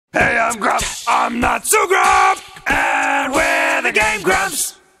Hey, I'm Grumps. I'm not so Grump, and we're the Game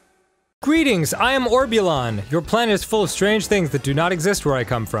Grumps. Greetings, I am Orbulon. Your planet is full of strange things that do not exist where I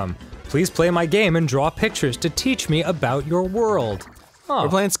come from. Please play my game and draw pictures to teach me about your world. Oh, We're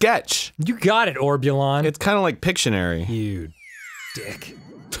playing Sketch. you got it, Orbulon. It's kind of like Pictionary. You dick.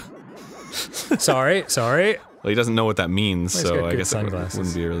 sorry. Well, he doesn't know what that means, He's so got I good guess it sunglasses.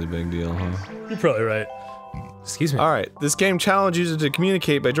 wouldn't be a really big deal, huh? You're probably right. Excuse me. Alright, this game challenges you to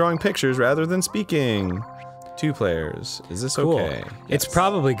communicate by drawing pictures rather than speaking. 2 players. Is this Cool. okay? It's Yes.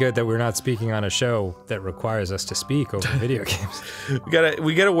 probably good that we're not speaking on a show that requires us to speak over video games.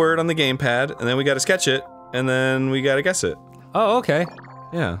 We get a word on the gamepad, and then we gotta sketch it, and then we gotta guess it. Oh, okay.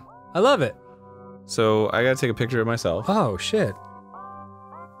 Yeah. I love it. So, I gotta take a picture of myself. Oh, shit.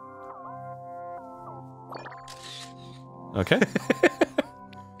 Okay.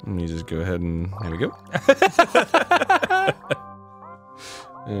 Let me just go ahead and... Here we go.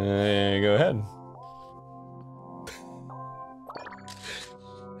 Go ahead.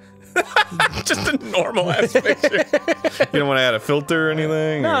 Just a normal ass picture. You don't want to add a filter or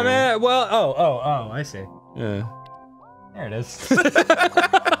anything? No, or- man. Well, oh, I see. Yeah. There it is.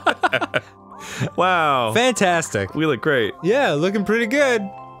 Wow. Fantastic. We look great. Yeah, looking pretty good.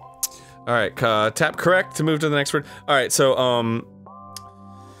 Alright, tap correct to move to the next word. Alright, so,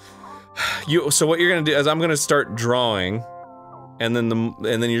 so what you're gonna do is I'm gonna start drawing, and then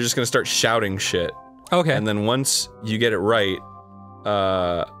you're just gonna start shouting shit. Okay. And then once you get it right,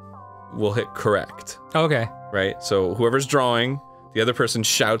 we'll hit correct. Okay. Right? So whoever's drawing, the other person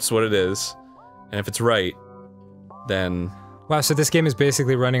shouts what it is, and if it's right, then... Wow, so this game is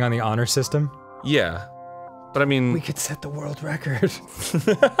basically running on the honor system? Yeah. But I mean... We could set the world record.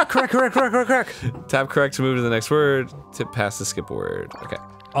 correct. Tap correct to move to the next word, tip past to skip a word. Okay.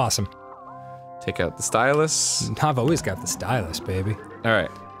 Awesome. Take out the stylus. I've always got the stylus, baby.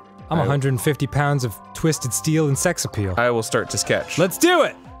 Alright. I'm 150 pounds of twisted steel and sex appeal. I will start to sketch. Let's do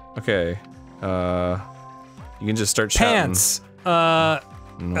it! Okay. You can just start shouting. Pants. Underwear.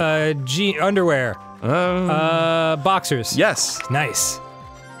 Boxers. Yes! Nice.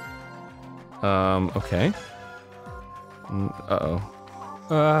 Okay. Uh-oh.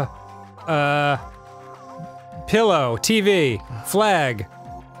 Pillow. TV. Flag.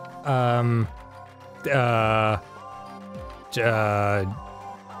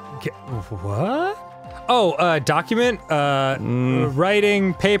 What? Oh, document,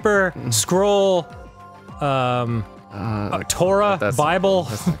 writing, paper, scroll, Torah, That's Bible.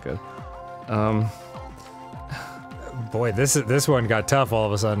 That's not good. Boy, this one got tough all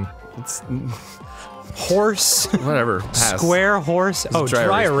of a sudden. It's... Horse. Whatever. Pass. Square horse. Oh,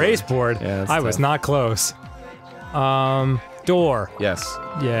 dry erase board. Yeah, that's I was tough. not close. Door. Yes.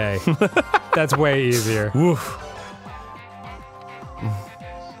 Yay. That's way easier. Woof.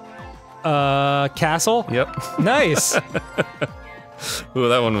 Castle? Yep. Nice. Ooh,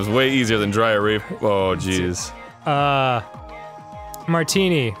 that one was way easier than dry erase. Oh, jeez.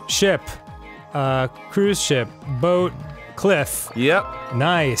 Martini. Ship. Cruise ship. Boat. Cliff. Yep.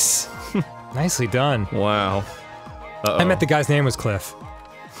 Nice. Nicely done. Wow. Uh-oh. I meant the guy's name was Cliff.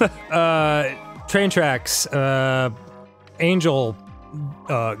 Train tracks. Angel.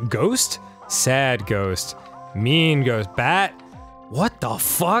 Ghost? Sad ghost. Mean ghost. Bat? What the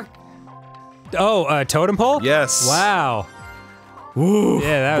fuck? Oh, totem pole? Yes. Wow. Woo.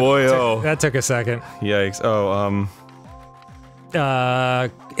 Yeah, that took a second. Yikes. Oh,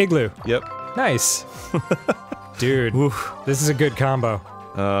 Igloo. Yep. Nice. Dude, this is a good combo.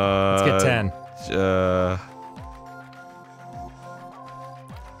 Let's get 10.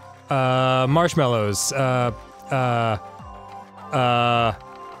 Marshmallows. What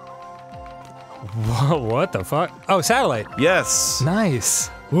the fuck? Oh, satellite. Yes. Nice.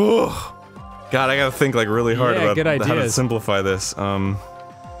 Woo. God, I gotta think like really hard Yeah, about good how to ideas. simplify this. My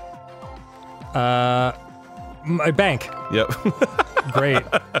bank. Yep. Great.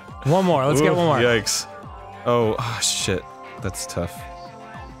 One more. Let's get one more. Yikes. Oh, shit. That's tough.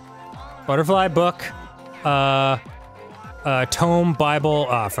 Butterfly book. Tome, Bible.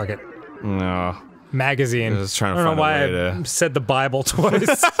 Ah, fuck it. No. Magazine. I was trying to I don't know find a why way I to- said the Bible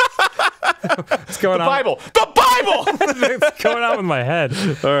twice. What's going on? Bible! The Bible! What's going on with my head?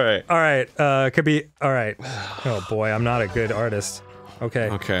 Alright. All right. Could be. All right. Oh boy, I'm not a good artist. Okay.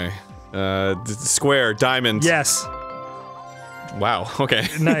 Okay. Square, diamond. Yes. Wow, okay.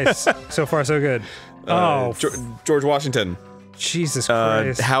 Nice. So far, so good. Oh, George Washington. Jesus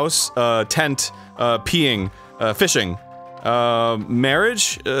Christ. House, tent, peeing, fishing,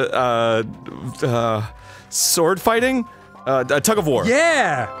 marriage, sword fighting, a tug of war.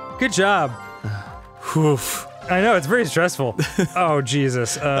 Yeah. Good job. Oof. I know, it's very stressful. Oh,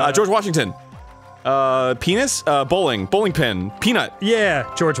 Jesus. George Washington. Penis? Bowling pin. Peanut.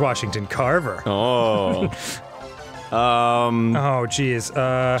 Yeah, George Washington Carver. Oh. Oh, jeez.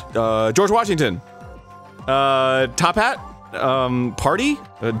 George Washington. Top hat. Party.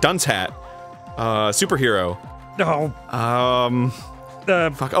 Dunce hat. Superhero. Oh.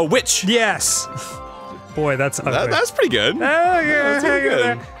 Fuck. Oh, witch. Yes. Boy, that's ugly. That's pretty good. That's pretty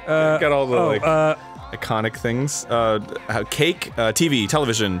good. Got all the iconic things. Cake. TV.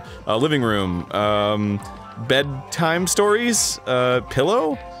 Television. Living room. Bedtime stories.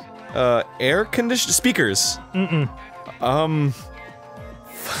 Pillow. Air conditioned speakers.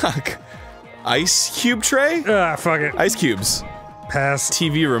 Fuck. Ice cube tray? Fuck it. Ice cubes. Pass.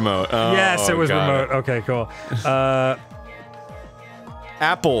 TV remote. Oh, yes, it was God. remote. Okay, cool.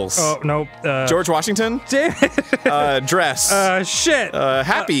 Apples. Oh, nope. George Washington? Damn it. Dress. Shit.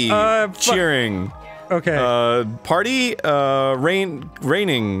 Happy. Cheering. Okay. Party.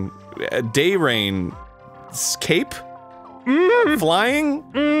 Raining. Day rain. Cape? Flying?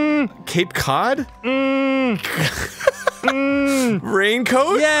 Cape Cod?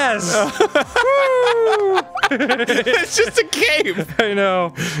 Raincoat? Yes! It's just a cape! I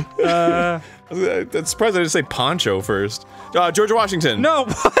know. I'm surprised I didn't say poncho first. George Washington. No,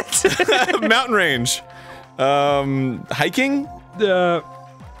 what? Mountain range. Hiking?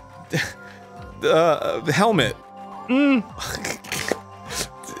 Helmet.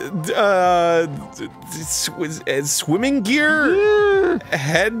 Swimming gear?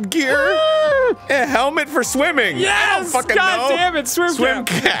 Headgear? A helmet for swimming. Yes! I don't fucking God know. damn it, swim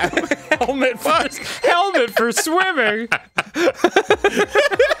cap. helmet for swimming.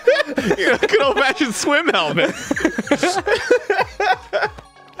 Good old fashioned swim helmet.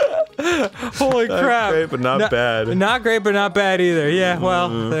 Holy crap. Great, but not bad. Not great, but not bad either. Yeah, well,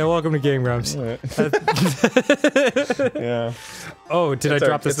 welcome to GameGrumps. Yeah. Oh, did I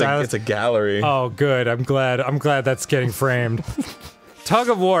drop the stylus? It's a gallery. Oh, good. I'm glad that's getting framed. Tug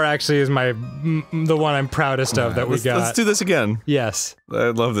of War actually is the one I'm proudest of that we got. Let's do this again. Yes. I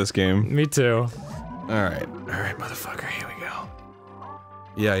love this game. Me too. Alright, motherfucker, here we go.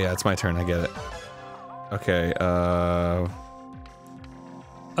 Yeah, it's my turn, I get it. Okay,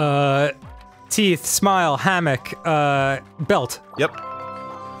 teeth, smile, hammock, belt. Yep.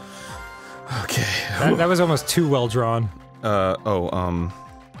 Okay. That was almost too well drawn.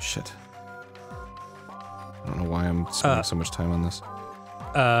 Shit. I don't know why I'm spending so much time on this.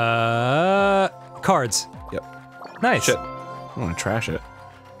 Cards. Yep. Nice. Shit. I don't want to trash it.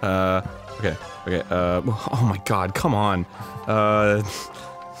 Okay, oh my god, come on.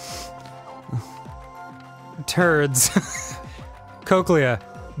 Turds. Cochlea.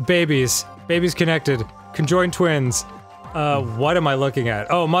 Babies connected. Conjoined twins. What am I looking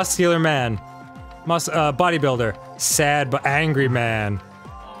at? Oh, muscular man. Bodybuilder. Sad but angry man.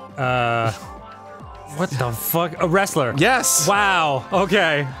 What the fuck? A wrestler. Yes! Wow,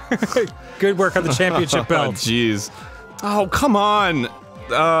 okay. Good work on the championship Oh, belt. jeez. Oh, come on!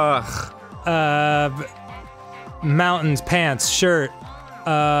 Mountains, pants, shirt,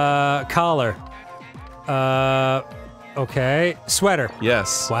 collar. Okay. Sweater.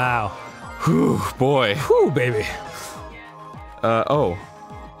 Yes. Wow. Whew, boy. Whew, baby.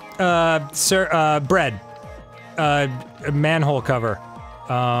 Bread. Manhole cover.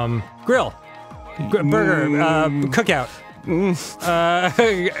 Grill. Burger. Cookout.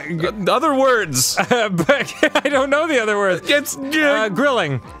 Other words! I don't know the other words. It's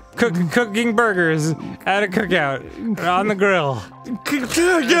Grilling. Cooking burgers at a cookout. On the grill.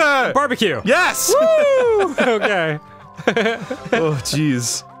 Barbecue. Yes! Woo! Okay. Oh,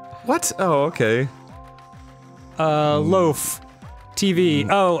 jeez. What? Oh, okay. Loaf. TV.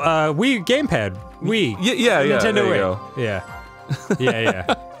 Oh, Wii gamepad. Wii. Yeah, Nintendo there you Wii. go. Yeah.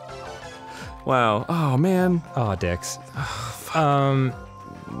 Yeah. Wow. Oh, man. Oh, dicks.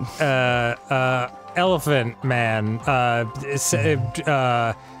 Elephant man.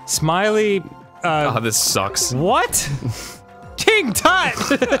 Smiley. Oh, this sucks. What? King Tut.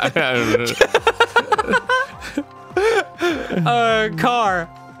 Car.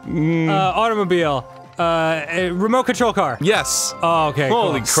 Automobile. Remote control car. Yes. Oh, okay.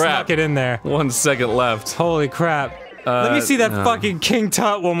 Holy cool. crap. Snuck it in there. 1 second left. Holy crap. Let me see that fucking King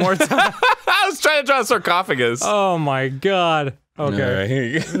Tut one more time. I was trying to draw a sarcophagus. Oh my god. Okay. All right, here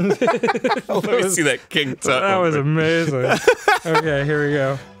you go. Let me see that King Tut. That was amazing. Okay, here we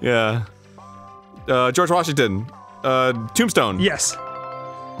go. Yeah. George Washington. Tombstone. Yes.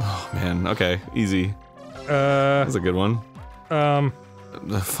 Oh, man. Okay. Easy. That's a good one.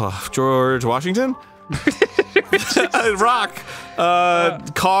 George Washington? Rock.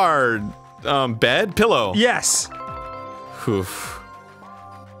 Car. Bed? Pillow. Yes. Oof.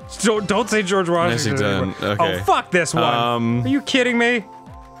 Don't say George Washington. Nicely done. Okay. Oh, fuck this one. Are you kidding me?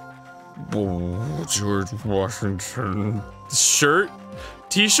 Oh, George Washington. Shirt?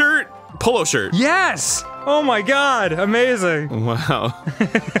 T-shirt? Polo shirt. Yes! Oh my god, amazing. Wow.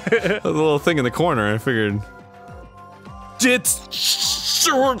 A little thing in the corner, I figured. It's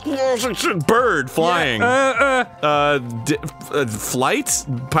George Washington. Bird flying. Yeah, flight?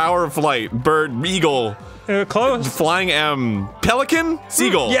 Power of flight. Bird, eagle. Close. Flying M. Pelican?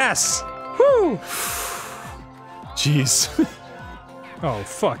 Seagull. Yes. Whew. Jeez. Oh,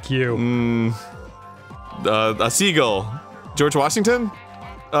 fuck you. A seagull. George Washington?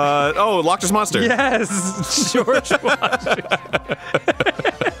 Oh, Loch Ness Monster. Yes, George Washington.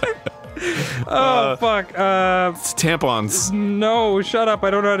 Oh, fuck. Tampons. No, shut up. I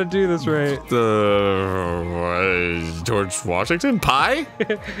don't know how to do this right. George Washington? Pie?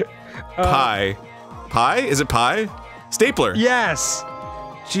 Pie. Pie? Is it pie? Stapler. Yes.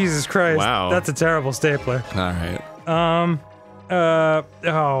 Jesus Christ. Wow. That's a terrible stapler. All right. Oh.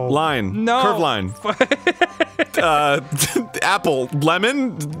 Line. No. Curve line. Apple.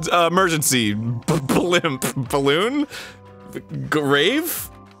 Lemon. Emergency. Blimp. Balloon. Grave.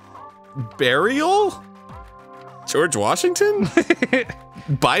 Burial. George Washington.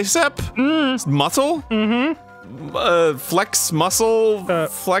 Bicep. Muscle. Flex muscle.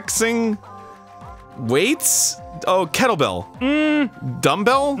 Flexing. Weights. Oh, kettlebell.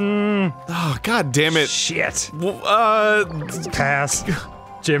 Dumbbell. Oh, god damn it. Shit. Pass.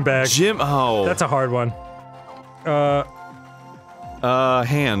 Gym bag. Oh. That's a hard one.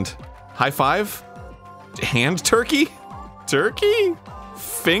 Hand. High five? Hand turkey? Turkey?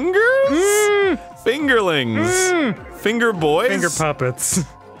 Fingers? Fingerlings. Finger boys? Finger puppets.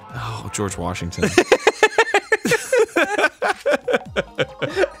 Oh, George Washington.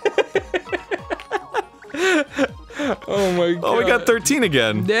 Oh my god. Oh, we got 13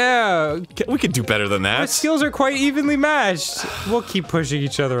 again. Yeah. We could do better than Our that. skills are quite evenly matched. We'll keep pushing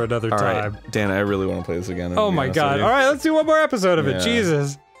each other another time. Alright, Dan, I really want to play this again. Oh my god. Alright, let's do one more episode of it. Yeah.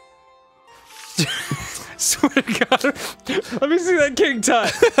 Jesus. Swear to god. Let me see that King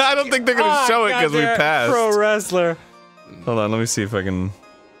Tut. I don't think they're gonna show it because we goddamn passed. Pro wrestler. Hold on, let me see if I can...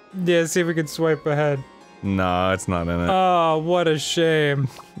 Yeah, see if we can swipe ahead. Nah, it's not in it. Oh, what a shame.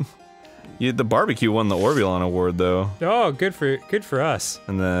 The barbecue won the Orbulon award, though. Oh, good for us.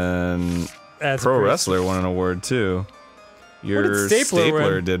 And then That's Pro pretty- Wrestler won an award, too. Your did Stapler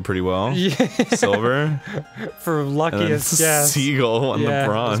win? did pretty well. Yeah. Silver. For And then luckiest guess. Seagull won Yeah, the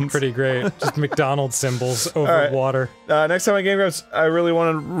bronze. that's pretty great. Just McDonald's symbols over Alright. water. Next time on Game Grumps, I really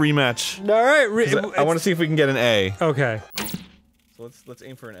want to rematch. Alright, I want to see if we can get an A. Okay. So let's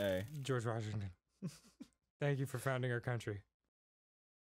aim for an A. George Washington. Thank you for founding our country.